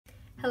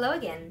Hello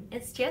again,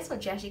 it's Jess or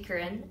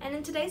JashiiCorrin, and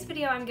in today's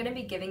video I'm going to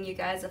be giving you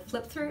guys a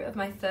flip through of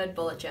my third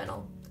bullet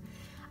journal.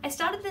 I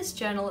started this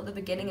journal at the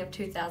beginning of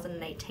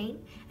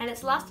 2018 and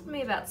it's lasted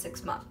me about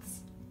 6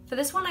 months. For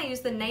this one I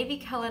used the navy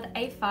coloured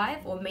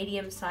A5 or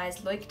medium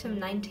sized Leuchtturm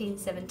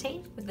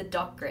 1917 with the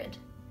dot grid.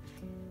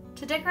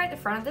 To decorate the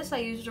front of this I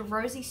used a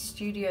Rosie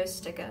Studio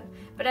sticker,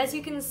 but as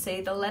you can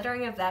see the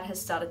lettering of that has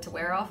started to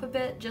wear off a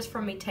bit just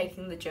from me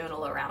taking the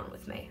journal around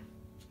with me.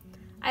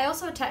 I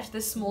also attached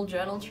this small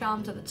journal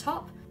charm to the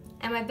top,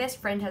 and my best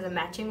friend has a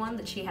matching one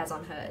that she has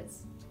on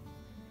hers.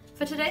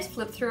 For today's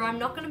flip through I'm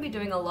not going to be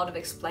doing a lot of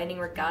explaining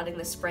regarding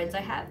the spreads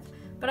I have,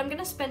 but I'm going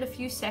to spend a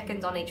few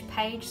seconds on each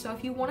page, so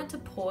if you wanted to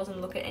pause and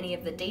look at any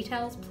of the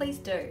details, please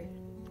do.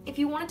 If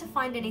you wanted to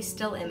find any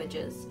still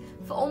images,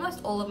 for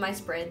almost all of my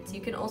spreads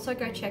you can also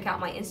go check out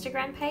my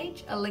Instagram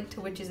page, a link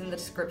to which is in the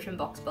description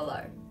box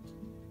below.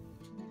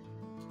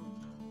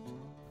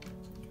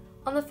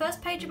 On the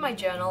first page of my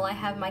journal I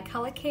have my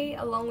colour key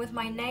along with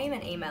my name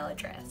and email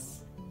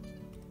address.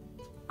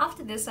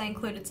 After this I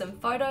included some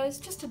photos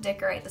just to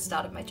decorate the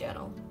start of my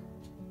journal.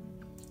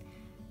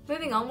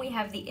 Moving on we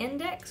have the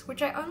index,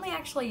 which I only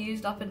actually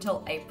used up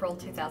until April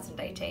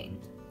 2018.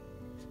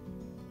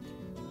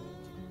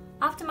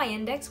 After my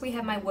index we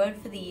have my word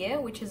for the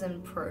year, which is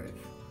improve.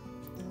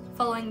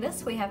 Following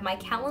this we have my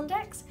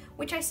calendex,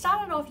 which I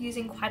started off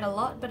using quite a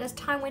lot but as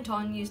time went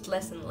on used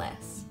less and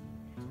less.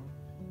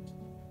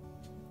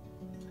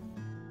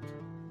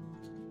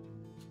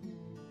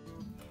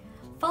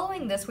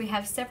 Following this we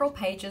have several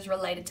pages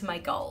related to my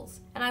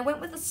goals, and I went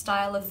with a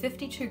style of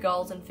 52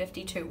 goals in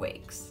 52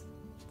 weeks.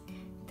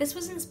 This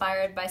was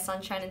inspired by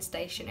Sunshine and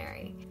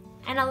Stationery,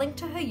 and a link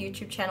to her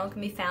YouTube channel can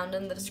be found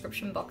in the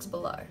description box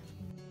below.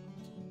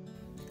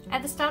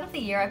 At the start of the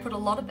year I put a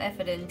lot of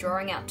effort in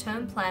drawing out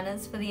term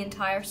planners for the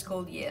entire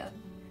school year.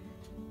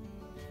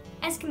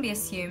 As can be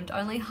assumed,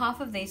 only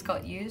half of these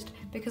got used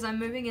because I'm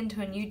moving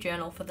into a new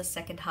journal for the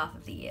second half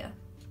of the year.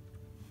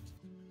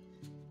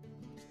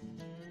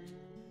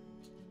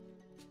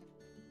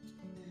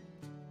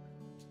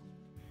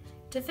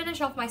 To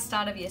finish off my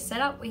start of year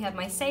setup, we have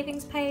my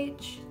savings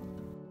page,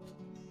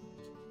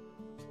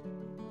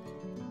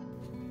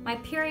 my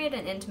period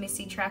and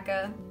intimacy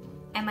tracker,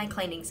 and my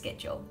cleaning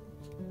schedule.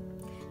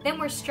 Then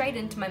we're straight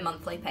into my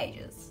monthly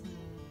pages.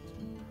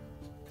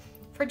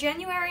 For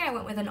January I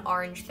went with an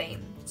orange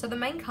theme, so the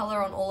main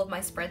colour on all of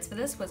my spreads for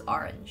this was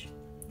orange.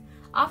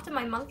 After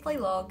my monthly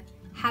log,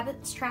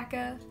 habits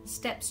tracker,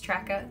 steps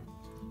tracker,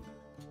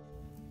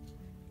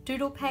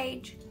 doodle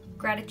page,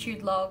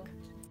 gratitude log,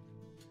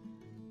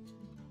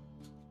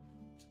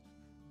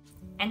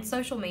 and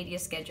social media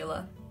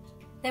scheduler.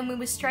 Then we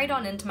were straight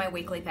on into my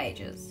weekly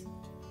pages.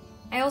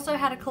 I also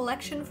had a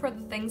collection for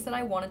the things that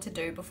I wanted to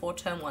do before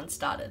term 1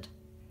 started.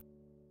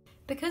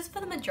 Because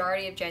for the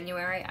majority of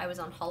January I was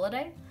on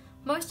holiday,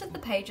 most of the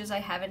pages I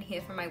have in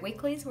here for my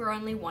weeklies were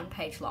only 1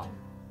 page long.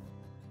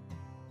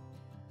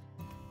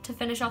 To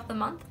finish off the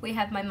month, we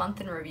have my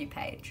month in review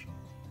page.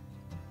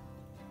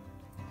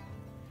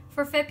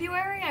 For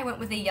February I went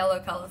with a yellow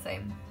colour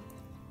theme.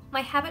 My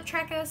habit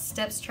tracker,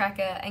 steps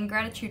tracker, and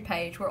gratitude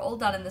page were all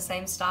done in the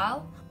same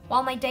style,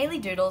 while my daily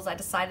doodles I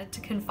decided to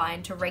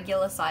confine to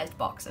regular sized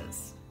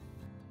boxes.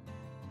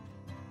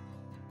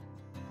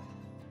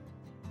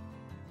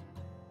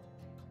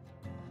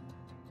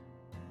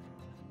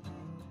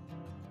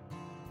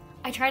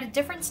 I tried a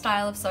different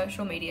style of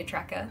social media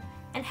tracker,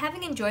 and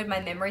having enjoyed my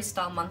memories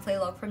style monthly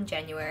log from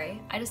January,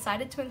 I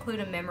decided to include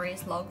a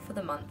memories log for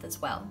the month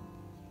as well.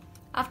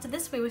 After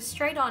this we were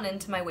straight on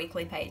into my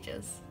weekly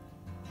pages.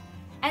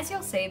 As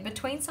you'll see,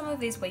 between some of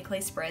these weekly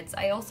spreads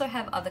I also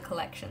have other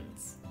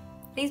collections.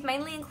 These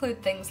mainly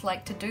include things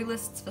like to-do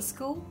lists for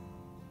school,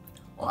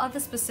 or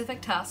other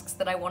specific tasks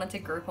that I wanted to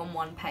group on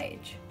one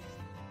page.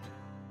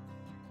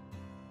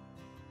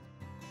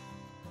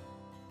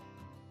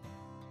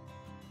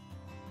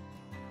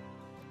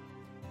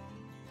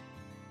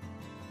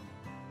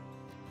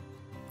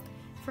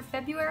 For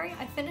February,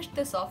 I finished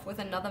this off with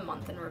another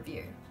month in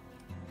review.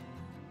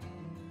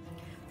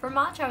 For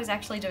March I was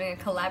actually doing a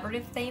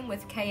collaborative theme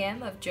with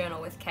KM of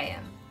Journal with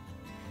KM.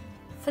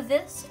 For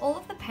this, all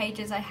of the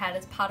pages I had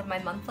as part of my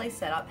monthly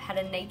setup had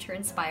a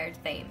nature-inspired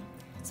theme,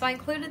 so I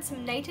included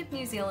some native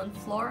New Zealand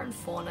flora and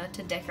fauna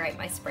to decorate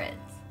my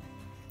spreads.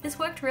 This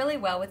worked really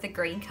well with the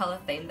green colour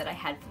theme that I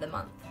had for the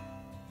month.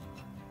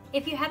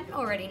 If you hadn't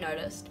already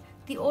noticed,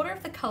 the order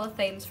of the colour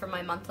themes for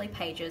my monthly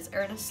pages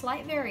are in a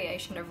slight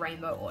variation of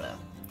rainbow order.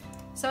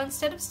 So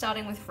instead of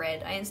starting with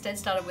red, I instead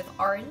started with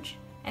orange,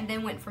 and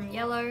then went from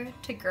yellow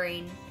to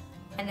green,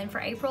 and then for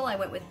April I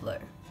went with blue.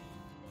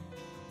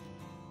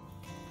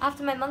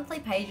 After my monthly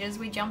pages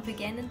we jump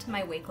again into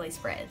my weekly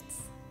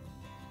spreads.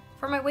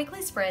 For my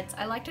weekly spreads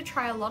I like to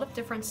try a lot of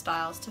different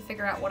styles to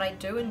figure out what I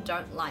do and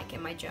don't like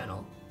in my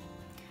journal.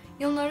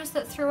 You'll notice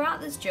that throughout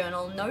this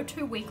journal no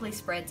 2 weekly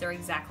spreads are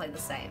exactly the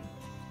same.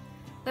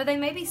 Though they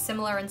may be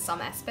similar in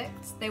some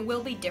aspects, there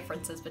will be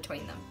differences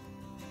between them.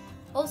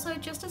 Also,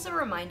 just as a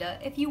reminder,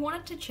 if you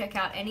wanted to check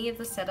out any of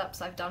the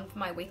setups I've done for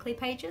my weekly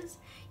pages,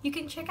 you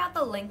can check out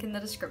the link in the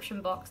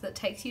description box that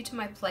takes you to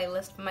my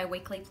playlist for my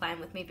weekly Plan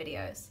With Me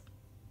videos.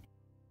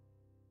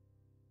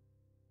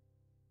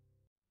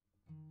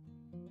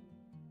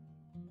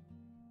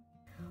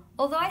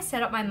 Although I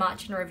set up my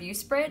March in Review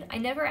spread, I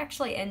never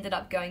actually ended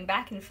up going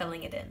back and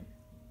filling it in.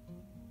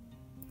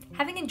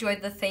 Having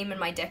enjoyed the theme and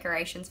my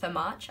decorations for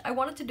March, I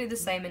wanted to do the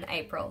same in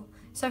April.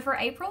 So for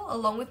April,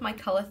 along with my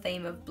colour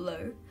theme of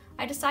blue,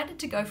 I decided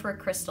to go for a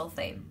crystal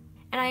theme.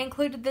 And I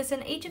included this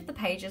in each of the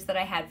pages that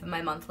I had for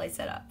my monthly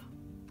setup.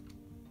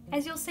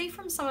 As you'll see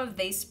from some of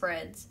these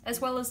spreads,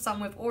 as well as some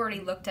we've already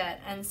looked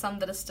at and some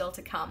that are still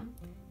to come,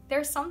 there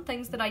are some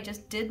things that I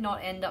just did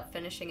not end up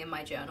finishing in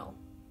my journal.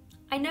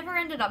 I never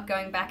ended up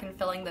going back and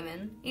filling them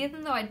in,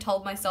 even though I'd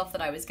told myself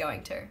that I was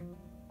going to.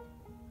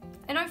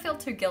 I don't feel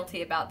too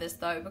guilty about this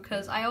though,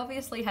 because I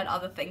obviously had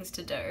other things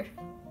to do.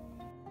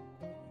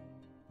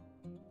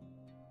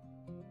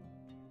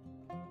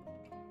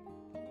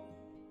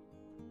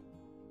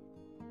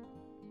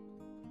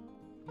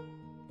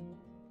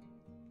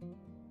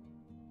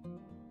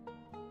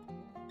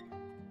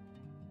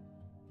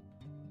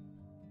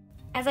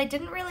 As I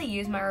didn't really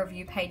use my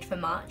review page for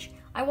March,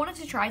 I wanted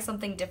to try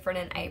something different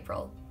in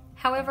April.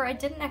 However, I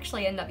didn't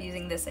actually end up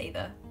using this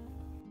either.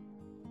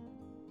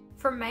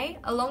 For May,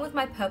 along with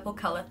my purple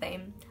colour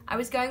theme, I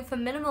was going for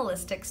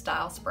minimalistic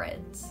style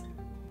spreads.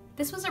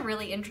 This was a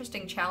really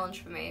interesting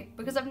challenge for me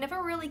because I've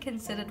never really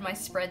considered my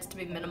spreads to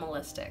be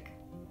minimalistic.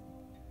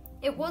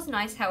 It was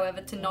nice, however,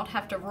 to not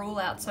have to rule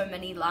out so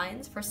many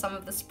lines for some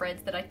of the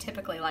spreads that I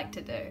typically like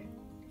to do.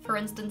 For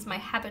instance, my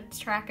habits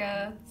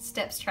tracker,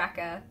 steps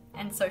tracker,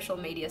 and social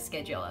media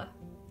scheduler.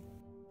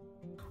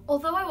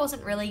 Although I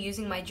wasn't really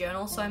using my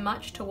journal so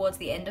much towards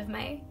the end of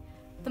May,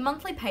 the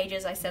monthly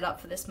pages I set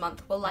up for this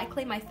month were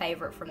likely my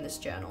favourite from this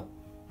journal.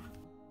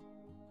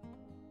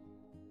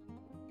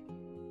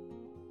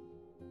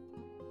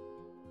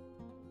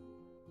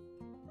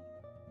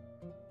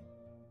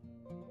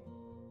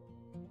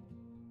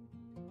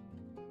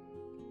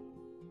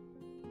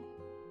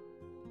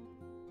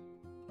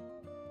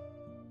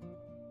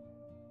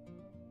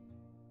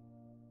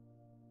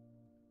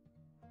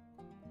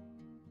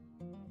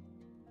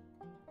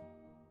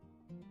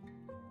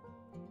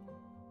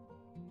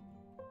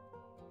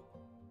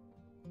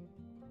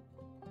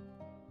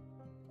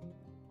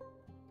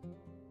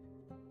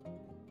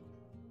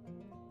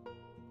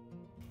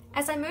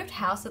 As I moved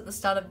house at the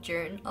start of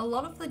June, a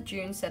lot of the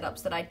June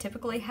setups that I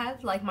typically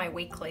have, like my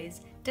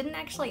weeklies, didn't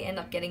actually end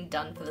up getting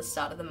done for the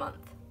start of the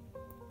month.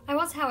 I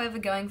was, however,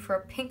 going for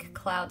a pink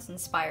clouds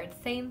inspired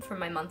theme for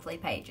my monthly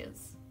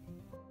pages.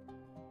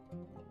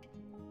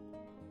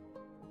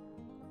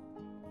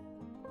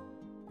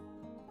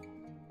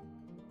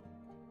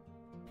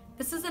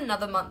 This is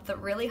another month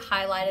that really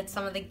highlighted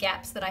some of the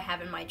gaps that I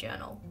have in my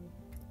journal.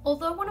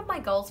 Although one of my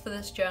goals for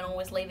this journal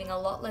was leaving a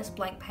lot less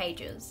blank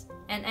pages,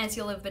 and as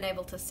you'll have been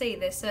able to see,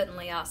 there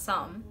certainly are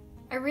some,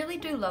 I really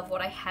do love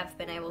what I have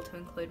been able to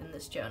include in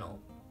this journal,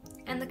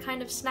 and the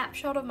kind of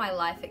snapshot of my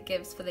life it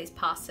gives for these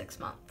past 6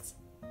 months.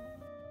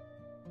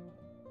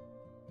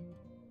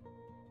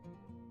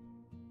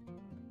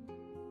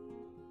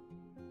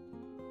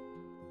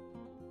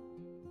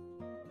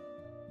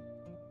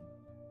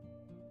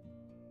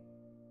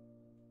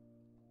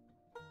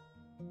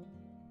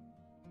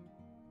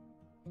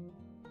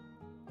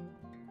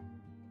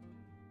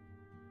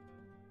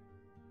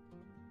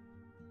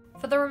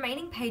 For the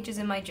remaining pages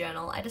in my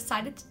journal, I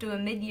decided to do a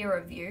mid-year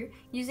review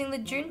using the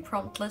June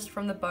prompt list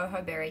from the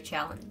Boho Berry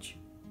Challenge.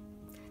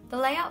 The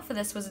layout for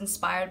this was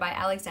inspired by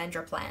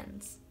Alexandra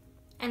Plans,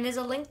 and there's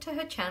a link to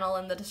her channel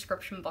in the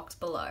description box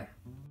below.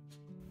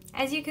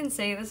 As you can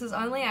see, this is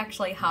only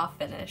actually half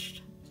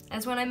finished,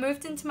 as when I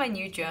moved into my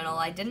new journal,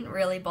 I didn't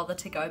really bother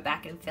to go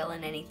back and fill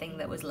in anything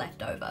that was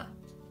left over.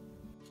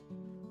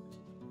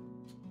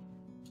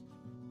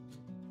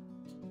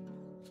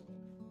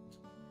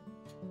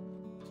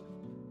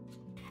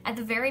 At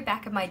the very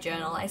back of my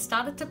journal, I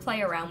started to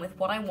play around with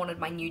what I wanted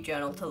my new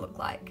journal to look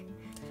like.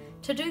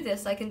 To do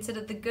this, I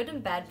considered the good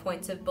and bad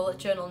points of bullet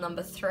journal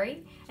number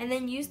 3, and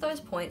then used those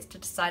points to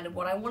decide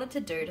what I wanted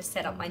to do to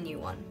set up my new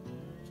one.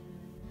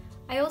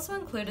 I also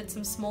included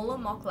some smaller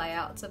mock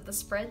layouts of the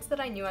spreads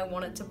that I knew I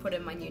wanted to put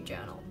in my new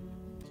journal.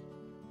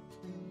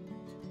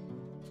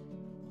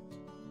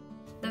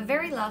 The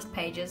very last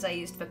pages I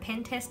used for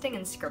pen testing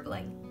and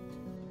scribbling.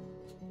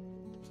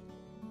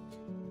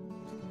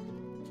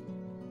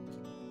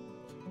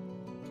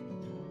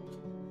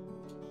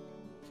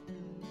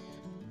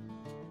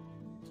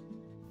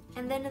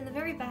 And then in the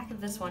very back of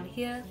this one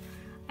here,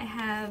 I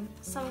have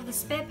some of the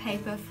spare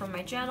paper from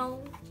my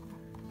journal,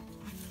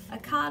 a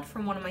card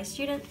from one of my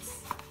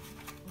students,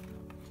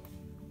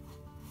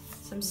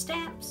 some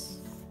stamps,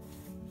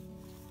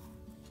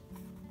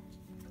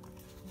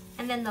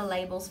 and then the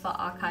labels for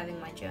archiving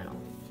my journal.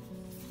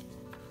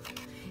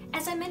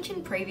 As I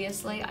mentioned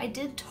previously, I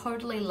did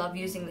totally love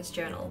using this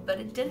journal, but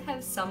it did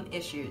have some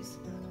issues,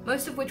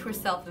 most of which were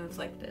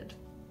self-inflicted.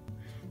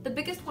 The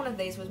biggest one of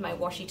these was my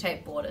washi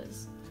tape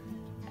borders.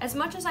 As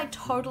much as I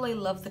totally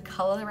love the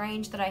colour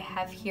range that I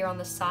have here on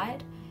the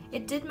side,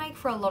 it did make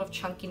for a lot of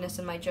chunkiness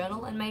in my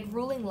journal and made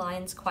ruling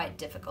lines quite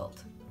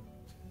difficult.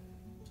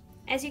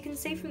 As you can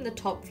see from the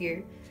top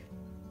view,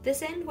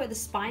 this end where the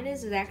spine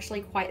is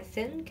actually quite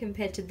thin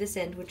compared to this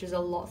end, which is a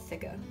lot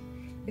thicker.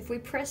 If we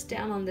press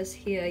down on this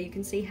here, you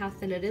can see how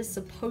thin it is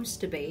supposed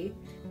to be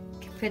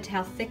compared to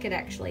how thick it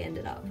actually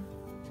ended up.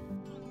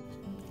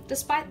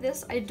 Despite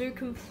this, I do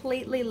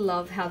completely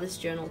love how this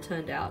journal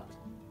turned out.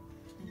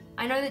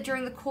 I know that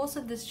during the course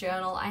of this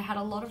journal, I had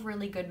a lot of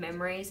really good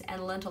memories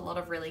and learnt a lot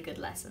of really good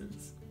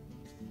lessons.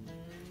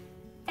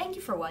 Thank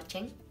you for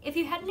watching. If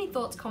you had any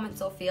thoughts,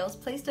 comments or feels,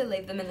 please do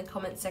leave them in the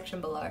comments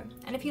section below.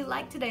 And if you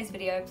liked today's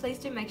video, please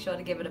do make sure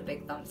to give it a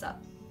big thumbs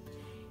up.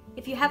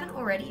 If you haven't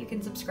already, you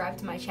can subscribe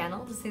to my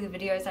channel to see the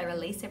videos I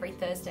release every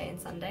Thursday and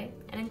Sunday.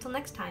 And until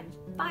next time,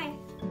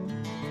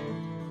 bye!